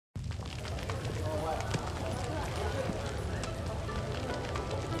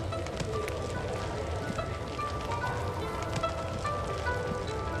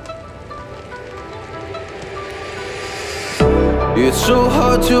It's so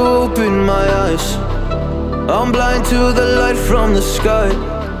hard to open my eyes. I'm blind to the light from the sky.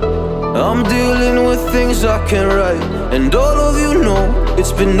 I'm dealing with things I can't write. And all of you know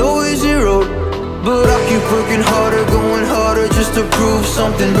it's been no easy road, but I keep working harder, going harder just to prove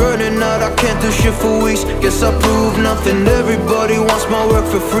something. Burning out, I can't do shit for weeks. Guess I proved nothing. Everybody wants my work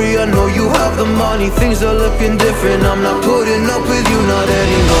for free. I know you have the money, things are looking different. I'm not putting up with you, not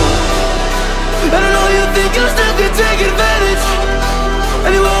anymore. And I know you think you still can take advantage,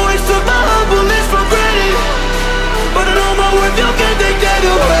 and you always took my humbleness for granted. But I know my worth, you can't take that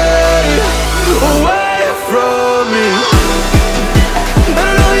away from me. And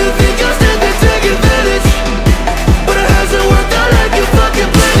I know you think you still can take advantage, but it hasn't worked out like you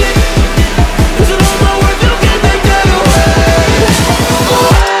fucking planned it. 'Cause I know my worth, you can't take that away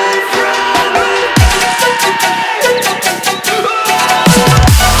from me.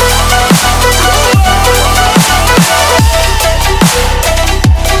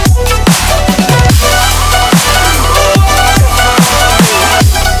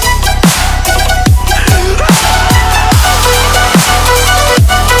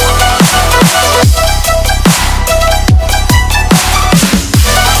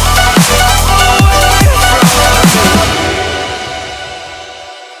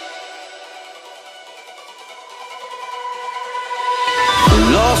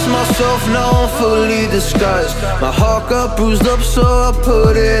 Lost myself, now I'm fully disguised. My heart got bruised up, so I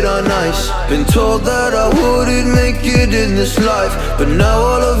put it on ice. Been told that I wouldn't make it in this life, but now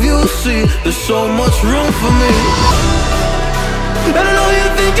all of you see there's so much room for me. And I know you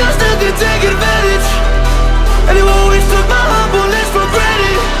think I still can take advantage, and you always took my humbleness for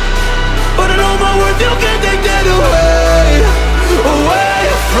granted. But I know my worth, you can't